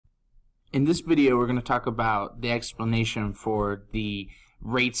In this video, we're going to talk about the explanation for the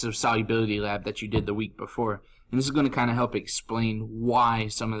rates of solubility lab that you did the week before. And this is going to kind of help explain why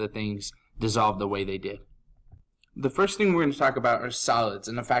some of the things dissolved the way they did. The first thing we're going to talk about are solids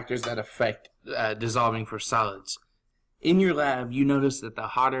and the factors that affect dissolving for solids. In your lab, you notice that the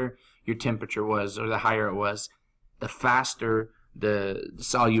hotter your temperature was, or the higher it was, the faster the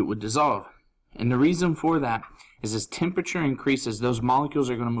solute would dissolve. And the reason for that is as temperature increases, those molecules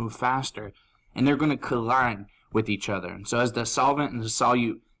are going to move faster and they're going to collide with each other. And so as the solvent and the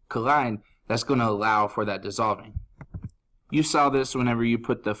solute collide, that's going to allow for that dissolving. You saw this whenever you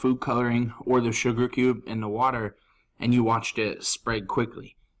put the food coloring or the sugar cube in the water and you watched it spread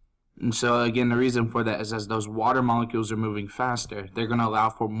quickly. And so again, the reason for that is as those water molecules are moving faster, they're going to allow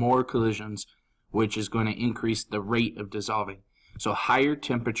for more collisions, which is going to increase the rate of dissolving. So higher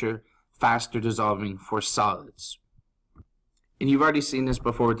temperature, faster dissolving for solids. And you've already seen this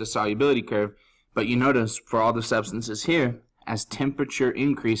before with the solubility curve, but you notice for all the substances here, as temperature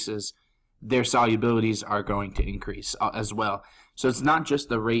increases, their solubilities are going to increase as well. So it's not just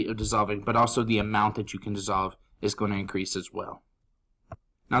the rate of dissolving, but also the amount that you can dissolve is going to increase as well.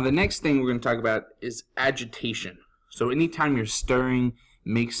 Now the next thing we're going to talk about is agitation. So anytime you're stirring,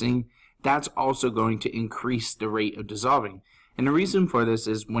 mixing, that's also going to increase the rate of dissolving. And the reason for this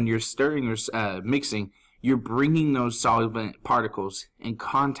is when you're stirring or mixing, you're bringing those solvent particles in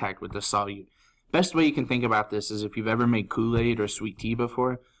contact with the solute. Best way you can think about this is if you've ever made Kool-Aid or sweet tea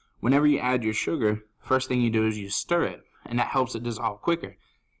before, whenever you add your sugar, first thing you do is you stir it, and that helps it dissolve quicker.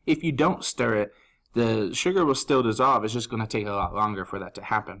 If you don't stir it, the sugar will still dissolve, it's just going to take a lot longer for that to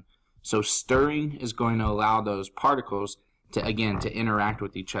happen. So stirring is going to allow those particles to, again, to interact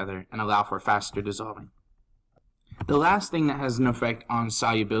with each other and allow for faster dissolving. The last thing that has an effect on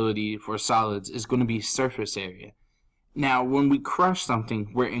solubility for solids is going to be surface area. Now, when we crush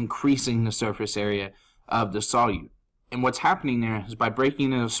something, we're increasing the surface area of the solute. And what's happening there is by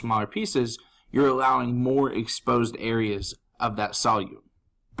breaking into smaller pieces, you're allowing more exposed areas of that solute.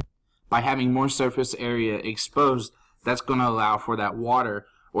 By having more surface area exposed, that's going to allow for that water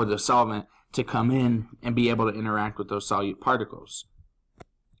or the solvent to come in and be able to interact with those solute particles.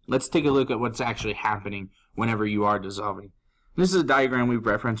 Let's take a look at what's actually happening whenever you are dissolving. This is a diagram we've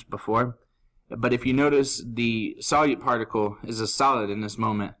referenced before, but if you notice, the solute particle is a solid in this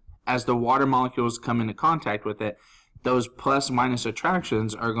moment. As the water molecules come into contact with it, those plus-minus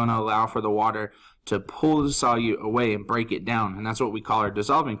attractions are going to allow for the water to pull the solute away and break it down, and that's what we call our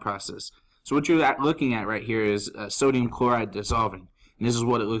dissolving process. So what you're looking at right here is sodium chloride dissolving, and this is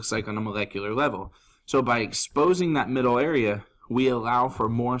what it looks like on a molecular level. So by exposing that middle area, we allow for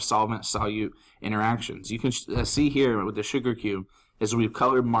more solvent-solute interactions. You can see here with the sugar cube, as we've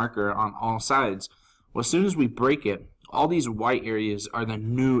colored marker on all sides, well, as soon as we break it, all these white areas are the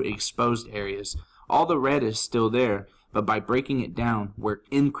new exposed areas. All the red is still there, but by breaking it down, we're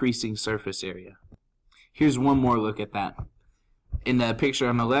increasing surface area. Here's one more look at that. In the picture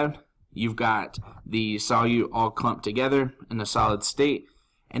on the left, you've got the solute all clumped together in the solid state,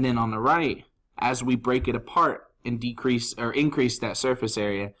 and then on the right, as we break it apart and decrease or increase that surface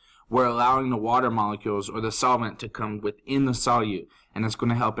area, we're allowing the water molecules or the solvent to come within the solute, and that's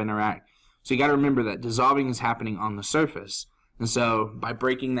going to help interact. So you got to remember that dissolving is happening on the surface, and so by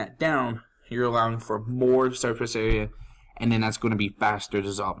breaking that down, you're allowing for more surface area, and then that's going to be faster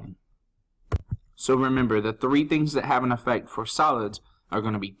dissolving. So remember, the three things that have an effect for solids are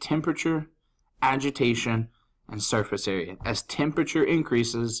going to be temperature, agitation, and surface area. As temperature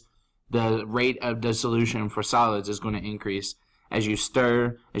increases, the rate of dissolution for solids is going to increase. As you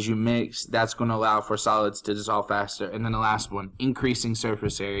stir, as you mix, that's going to allow for solids to dissolve faster. And then the last one, increasing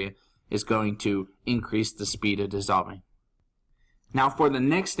surface area, is going to increase the speed of dissolving. Now for the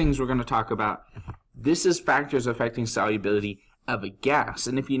next things we're going to talk about, this is factors affecting solubility of a gas.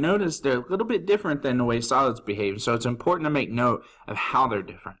 And if you notice, they're a little bit different than the way solids behave, so it's important to make note of how they're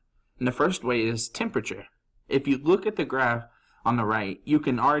different. And the first way is temperature. If you look at the graph on the right, you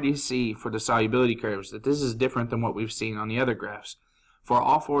can already see for the solubility curves that this is different than what we've seen on the other graphs. For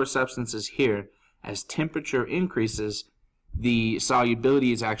all four substances here, as temperature increases, the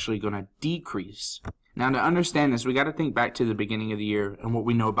solubility is actually going to decrease. Now to understand this, we got to think back to the beginning of the year and what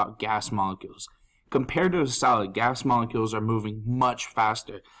we know about gas molecules. Compared to a solid, gas molecules are moving much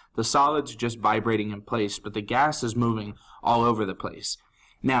faster. The solid's just vibrating in place, but the gas is moving all over the place.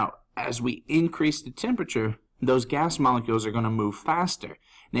 Now, as we increase the temperature, those gas molecules are going to move faster.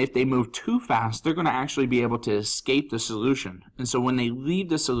 And if they move too fast, they're going to actually be able to escape the solution. And so when they leave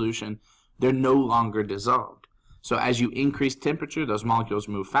the solution, they're no longer dissolved. So as you increase temperature, those molecules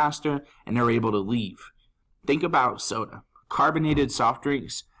move faster and they're able to leave. Think about soda. Carbonated soft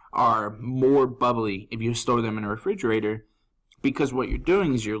drinks are more bubbly if you store them in a refrigerator, because what you're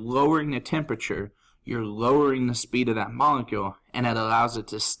doing is you're lowering the temperature, you're lowering the speed of that molecule, and it allows it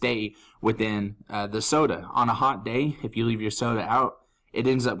to stay within the soda. On a hot day, if you leave your soda out, it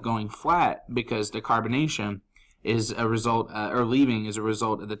ends up going flat because the carbonation is a result, or leaving is a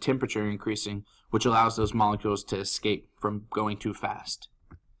result of the temperature increasing, which allows those molecules to escape from going too fast.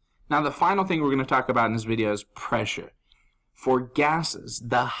 Now, the final thing we're going to talk about in this video is pressure. For gases,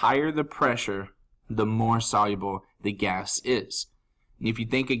 the higher the pressure, the more soluble the gas is. And if you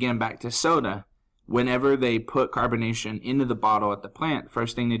think again back to soda, whenever they put carbonation into the bottle at the plant,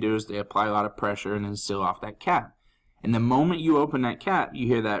 first thing they do is they apply a lot of pressure and then seal off that cap. And the moment you open that cap, you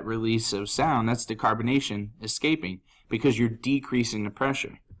hear that release of sound. That's the carbonation escaping because you're decreasing the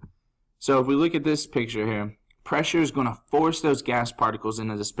pressure. So if we look at this picture here, pressure is going to force those gas particles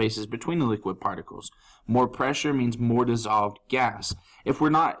into the spaces between the liquid particles. More pressure means more dissolved gas. If we're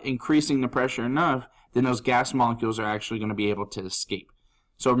not increasing the pressure enough, then those gas molecules are actually going to be able to escape.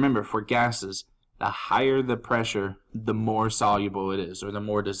 So remember, for gases, the higher the pressure, the more soluble it is, or the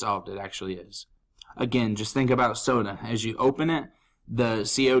more dissolved it actually is. Again, just think about soda. As you open it, the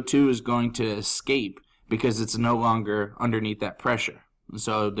CO2 is going to escape because it's no longer underneath that pressure.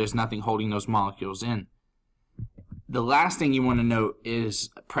 So there's nothing holding those molecules in. The last thing you want to note is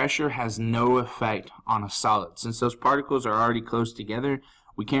pressure has no effect on a solid. Since those particles are already close together,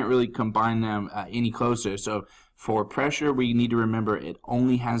 we can't really combine them any closer. So for pressure, we need to remember it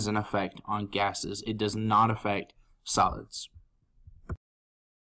only has an effect on gases. It does not affect solids.